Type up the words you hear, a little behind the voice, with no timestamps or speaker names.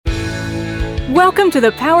Welcome to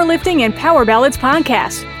the Powerlifting and Power Ballads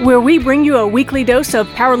podcast, where we bring you a weekly dose of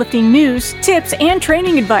powerlifting news, tips, and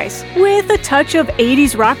training advice with a touch of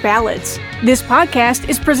 80s rock ballads. This podcast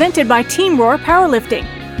is presented by Team Roar Powerlifting,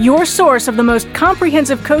 your source of the most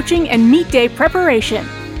comprehensive coaching and meet day preparation.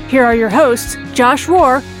 Here are your hosts, Josh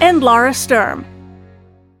Rohr and Laura Sturm.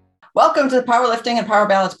 Welcome to the Powerlifting and Power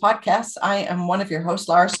Ballads podcast. I am one of your hosts,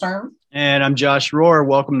 Laura Sturm. And I'm Josh Rohr.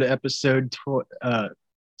 Welcome to episode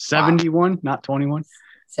 71, not 21.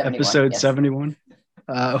 71, episode yes. 71.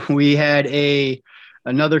 We had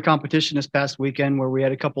another competition this past weekend where we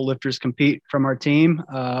had a couple lifters compete from our team.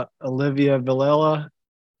 Olivia Villela,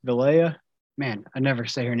 man, I never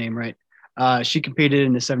say her name right. She competed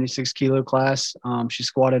in the 76 kilo class. She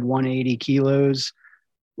squatted 180 kilos,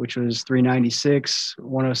 which was 396,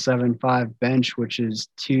 107.5 bench, which is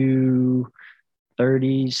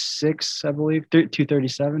 236, I believe,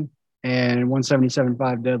 237, and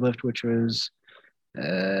 177.5 deadlift, which was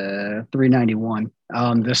 391.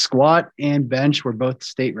 The squat and bench were both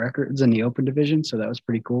state records in the open division, so that was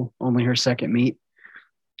pretty cool. Only her second meet.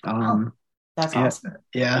 That's awesome.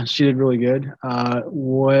 Yeah, she did really good.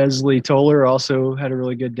 Wesley Toller also had a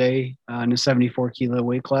really good day in the 74 kilo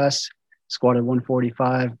weight class. Squatted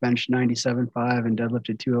 145, benched 97.5, and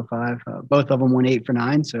deadlifted 205. Both of them went 8 for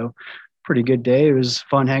 9, so pretty good day. It was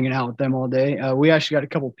fun hanging out with them all day. We actually got a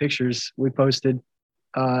couple pictures we posted.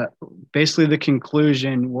 Basically, the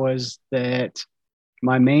conclusion was that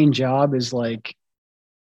my main job is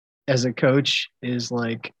as a coach is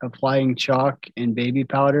applying chalk and baby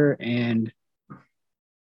powder, and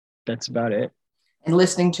that's about it. And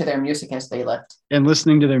listening to their music as they lift. So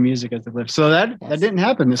that didn't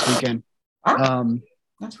happen this weekend. Wow.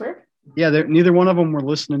 That's weird. Yeah, neither one of them were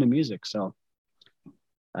listening to music, so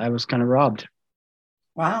I was kind of robbed.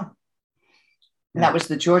 Wow. And that was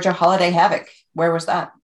the Georgia Holiday Havoc. Where was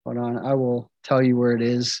that? Hold on, I will tell you where it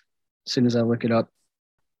is as soon as I look it up.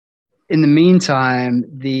 In the meantime,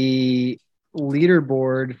 the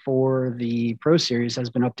leaderboard for the Pro Series has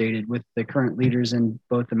been updated with the current leaders in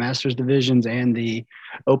both the Masters divisions and the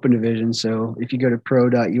Open division. So if you go to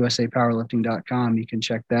pro.usapowerlifting.com, you can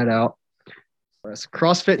check that out. It's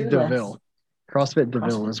CrossFit DeVille. CrossFit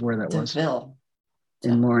DeVille is where that was. DeVille.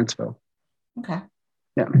 In Lawrenceville. Okay.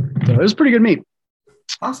 Yeah. So it was a pretty good meet.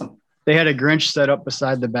 Awesome. They had a Grinch set up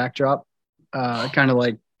beside the backdrop, kind of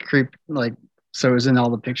so it was in all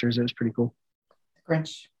the pictures. It was pretty cool.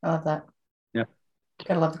 Grinch. I love that. Yeah.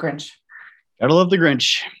 Gotta love the Grinch. Gotta love the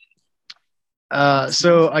Grinch.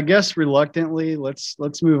 So I guess reluctantly,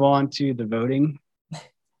 let's move on to the voting.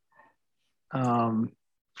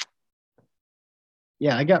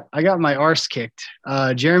 Yeah, I got my arse kicked.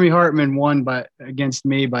 Jeremy Hartman won against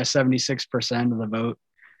me by 76% of the vote.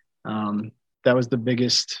 That was the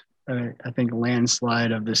biggest, I think,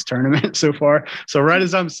 landslide of this tournament so far. So right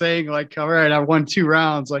as I'm saying, all right, I won 2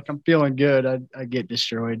 rounds, I'm feeling good, I get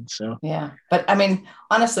destroyed. So yeah, but I mean,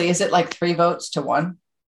 honestly, is it 3 votes to 1?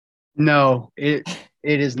 No, it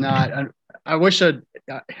is not. I wish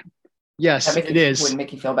yes, it is. Would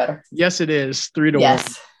make you feel better. Yes, it is 3 to 1.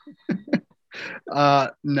 Yes.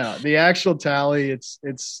 No, the actual tally,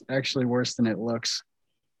 it's actually worse than it looks.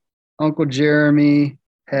 Uncle Jeremy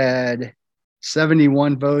had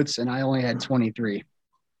 71 votes and I only had 23.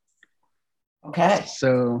 Okay.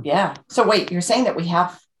 So yeah. So wait, you're saying that we have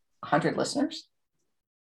 100 listeners?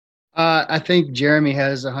 I think Jeremy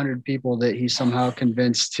has 100 people that he somehow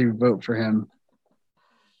convinced to vote for him.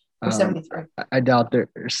 73. I doubt there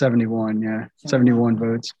are 71. Yeah. 71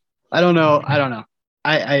 votes. I don't know.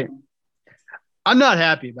 I'm not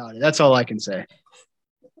happy about it. That's all I can say.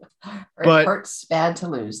 It hurts bad to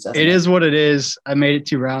lose, doesn't it? It is what it is. I made it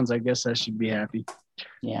 2 rounds. I guess I should be happy.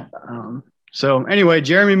 Yeah. So anyway,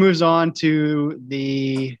 Jeremy moves on to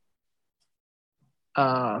the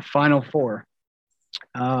final 4.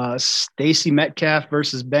 Stacy Metcalf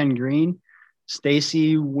versus Ben Green.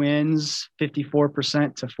 Stacy wins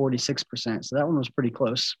 54% to 46%. So that one was pretty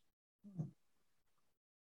close.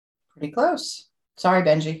 Pretty close. Sorry,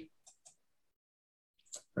 Benji.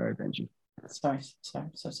 Sorry, Benji. Sorry,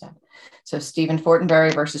 so sad. So Stephen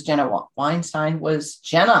Fortenberry versus Jenna Weinstein was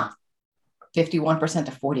Jenna, 51%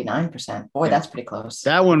 to 49%. Boy, that's pretty close.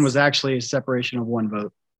 That one was actually a separation of 1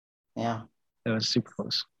 vote. Yeah. That was super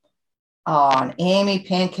close. And Amy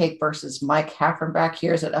Pancake versus Mike Haffenbach.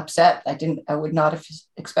 Here's an upset I would not have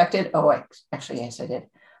expected. Yes, I did.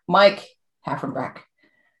 Mike Haffenbach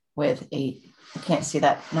with I can't see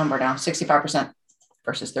that number now, 65%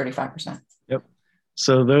 versus 35%. Yep.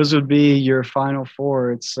 So those would be your final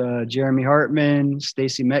 4. It's Jeremy Hartman,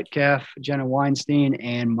 Stacy Metcalf, Jenna Weinstein,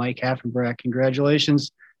 and Mike Haffenbach.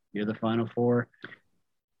 Congratulations. You're the final 4.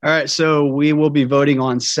 All right. So we will be voting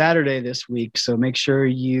on Saturday this week. So make sure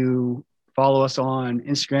you follow us on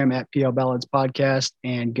Instagram at PL Ballads Podcast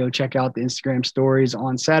and go check out the Instagram stories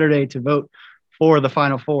on Saturday to vote for the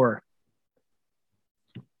Final Four.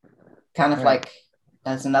 Kind of like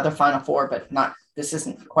as another Final Four, but not, this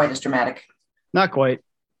isn't quite as dramatic. Not quite,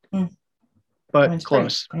 but I mean,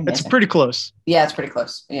 close. It's pretty close. Yeah, it's pretty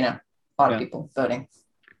close. You know, a lot of people voting.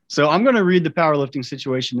 So I'm going to read the powerlifting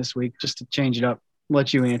situation this week just to change it up.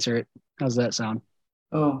 Let you answer it. How's that sound?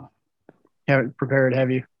 Oh, have it prepared, have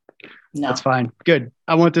you? No. That's fine. Good.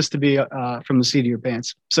 I want this to be from the seat of your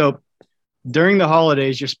pants. So during the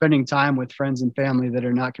holidays, you're spending time with friends and family that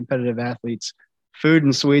are not competitive athletes. Food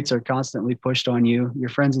and sweets are constantly pushed on you. Your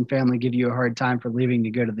friends and family give you a hard time for leaving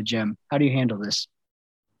to go to the gym. How do you handle this?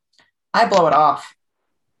 I blow it off.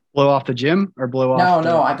 Blow off the gym or blow off?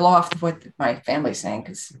 No, I blow off what my family's saying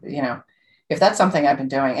because, you know, if that's something I've been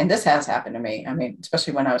doing, and this has happened to me, I mean,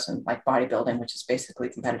 especially when I was in like bodybuilding, which is basically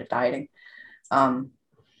competitive dieting.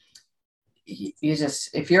 You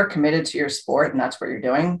just, if you're committed to your sport and that's what you're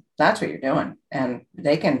doing, that's what you're doing. And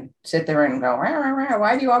they can sit there and go, rah, rah, rah,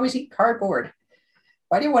 why do you always eat cardboard?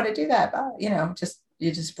 Why do you want to do that? You know,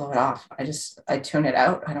 you just blow it off. I tune it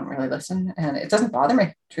out. I don't really listen, and it doesn't bother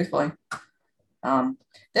me, truthfully.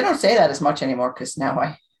 They don't say that as much anymore because now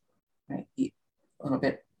I eat a little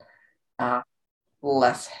bit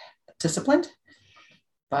less disciplined.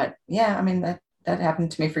 But yeah, I mean, that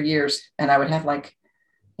happened to me for years, and I would have like,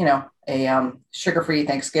 you know, a sugar-free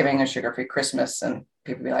Thanksgiving, a sugar-free Christmas, and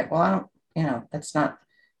people would be like, well, I don't, you know, that's not,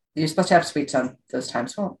 you're supposed to have sweets on those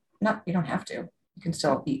times. Well, no, you don't have to. You can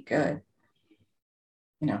still eat good.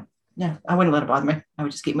 You know, yeah, I wouldn't let it bother me. I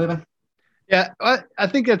would just keep moving. Yeah, I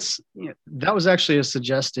think that was actually a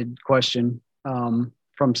suggested question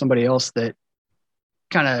from somebody else that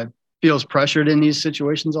kind of feels pressured in these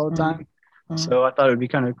situations all the time. Mm-hmm. So I thought it would be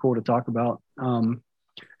kind of cool to talk about.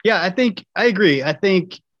 Yeah, I think I agree. I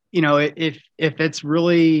think, you know, if it's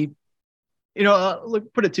really, you know,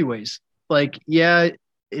 look, put it two ways. Like, yeah,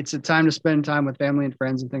 it's a time to spend time with family and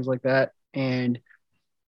friends and things like that. And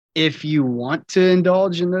if you want to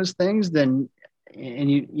indulge in those things, then,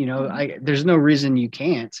 and you know, there's no reason you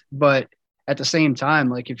can't. But at the same time,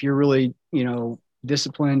 like if you're really, you know,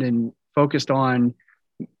 disciplined and focused on,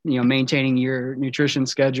 you know, maintaining your nutrition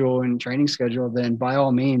schedule and training schedule, then by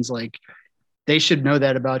all means, like they should know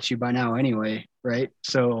that about you by now anyway. Right.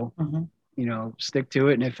 So, you know, stick to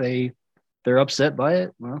it. And if they're upset by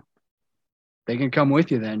it, well, they can come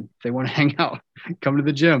with you then. If they want to hang out, come to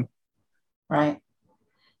the gym. Right.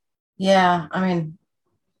 Yeah. I mean,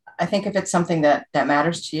 I think if it's something that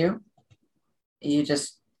matters to you,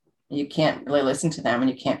 you can't really listen to them and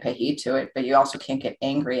you can't pay heed to it, but you also can't get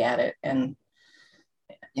angry at it and,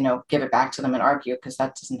 you know, give it back to them and argue because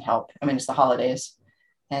that doesn't help. I mean, it's the holidays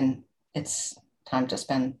and it's time to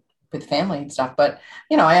spend with family and stuff. But,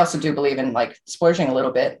 you know, I also do believe in like splurging a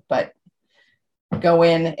little bit, but go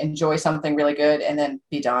in, enjoy something really good and then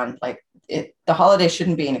be done. Like the holiday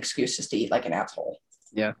shouldn't be an excuse just to eat like an asshole.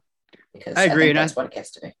 Yeah. Because I agree. That's what it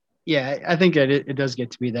gets to be. Yeah, I think that it does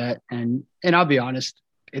get to be that. And I'll be honest,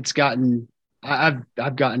 I've gotten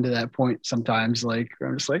to that point sometimes, like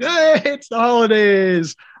I'm just like, hey, it's the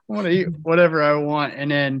holidays. I want to eat whatever I want.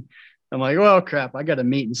 And then I'm like, well, crap, I got to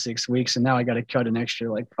meet in 6 weeks. And now I got to cut an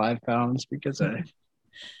extra like 5 pounds because I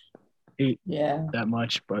ate that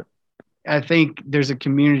much. But I think there's a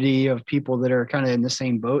community of people that are kind of in the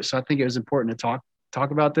same boat. So I think it was important to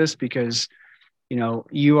talk about this because, you know,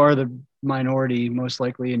 you are the minority most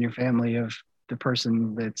likely in your family of the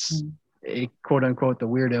person that's a quote unquote the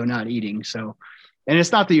weirdo not eating. So, and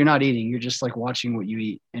it's not that you're not eating, you're just like watching what you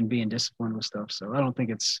eat and being disciplined with stuff. So I don't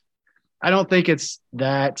think it's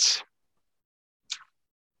that,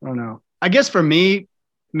 I don't know. I guess for me,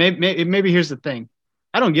 maybe here's the thing.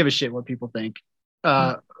 I don't give a shit what people think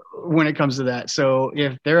when it comes to that. So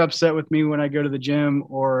if they're upset with me when I go to the gym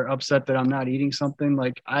or upset that I'm not eating something,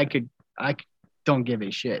 like I don't give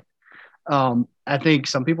a shit. I think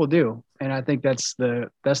some people do. And I think that's the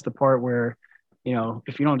part where, you know,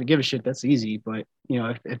 if you don't give a shit, that's easy. But, you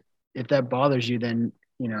know, if that bothers you, then,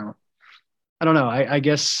 you know, I don't know. I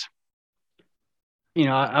guess, you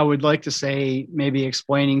know, I would like to say maybe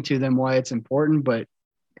explaining to them why it's important, but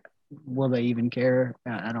will they even care?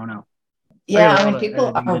 I don't know. Yeah. I mean,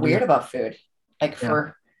 people are weird about food. Like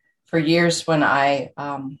for years when I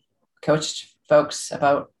coached folks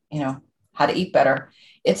about, you know, how to eat better,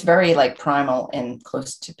 it's very like primal and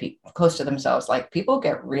close to themselves. Like people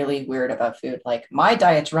get really weird about food. Like my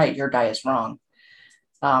diet's right, your diet's wrong.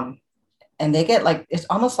 And they get like, it's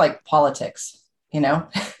almost like politics, you know?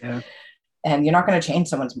 Yeah. And you're not going to change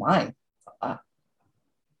someone's mind.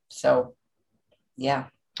 So, yeah.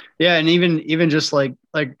 Yeah. And even just like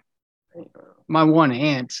my one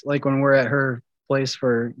aunt, like when we're at her place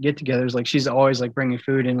for get-togethers, like she's always like bringing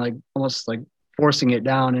food and like almost like forcing it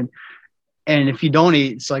down. And if you don't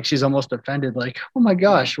eat, it's like she's almost offended, like, oh my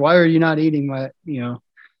gosh, why are you not eating my,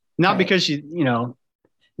 not because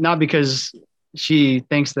not because she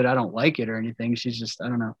thinks that I don't like it or anything. She's just, I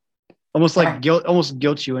don't know, almost like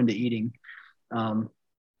guilt you into eating.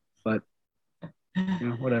 But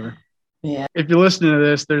whatever. Yeah. If you're listening to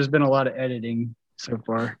this, there's been a lot of editing so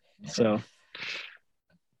far. So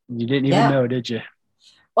you didn't even know, did you?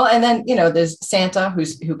 Well, and then, there's Santa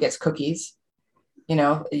who gets cookies.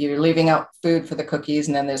 You're leaving out food for the cookies,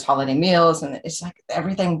 and then there's holiday meals, and it's like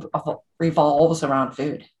everything revolves around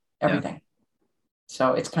food, everything. Yeah.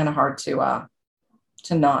 So it's kind of hard to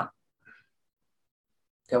not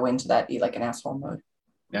go into that eat like an asshole mode.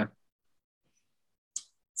 Yeah.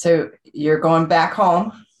 So you're going back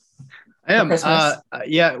home. I am.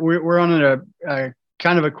 Yeah, we're on a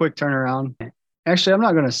kind of a quick turnaround. Actually, I'm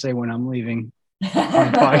not going to say when I'm leaving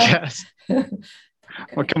on the podcast.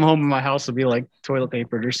 I'll come home and my house will be like toilet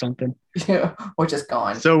papered or something. Yeah, or just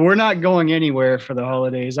gone. So we're not going anywhere for the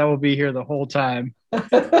holidays. I will be here the whole time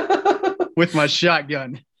with my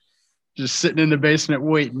shotgun, just sitting in the basement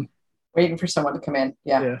waiting for someone to come in.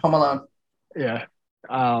 Yeah. Home alone. Yeah.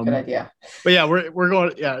 Good idea. But yeah, we're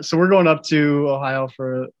going. Yeah, so we're going up to Ohio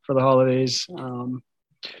for the holidays.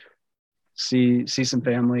 See some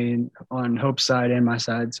family on Hope's side and my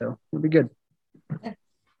side, so it'll be good. Yeah.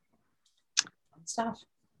 Stuff.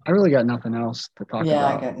 I really got nothing else to talk about. Yeah,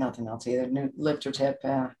 I got nothing else either. New lift or tip.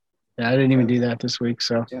 Yeah, I didn't even do that this week.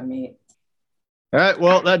 So. Do a meet. All right.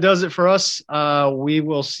 Well, that does it for us. We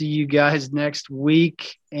will see you guys next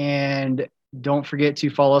week, and don't forget to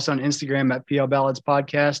follow us on Instagram at PL Ballads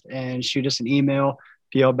Podcast and shoot us an email,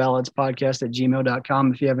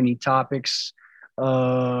 plballadspodcast@gmail.com. If you have any topics,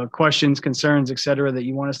 questions, concerns, etc., that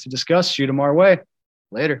you want us to discuss, shoot them our way.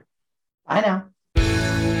 Later. Bye now.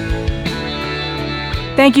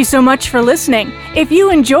 Thank you so much for listening. If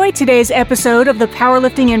you enjoyed today's episode of the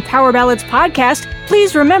Powerlifting and Power Ballads podcast,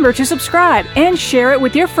 please remember to subscribe and share it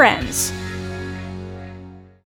with your friends.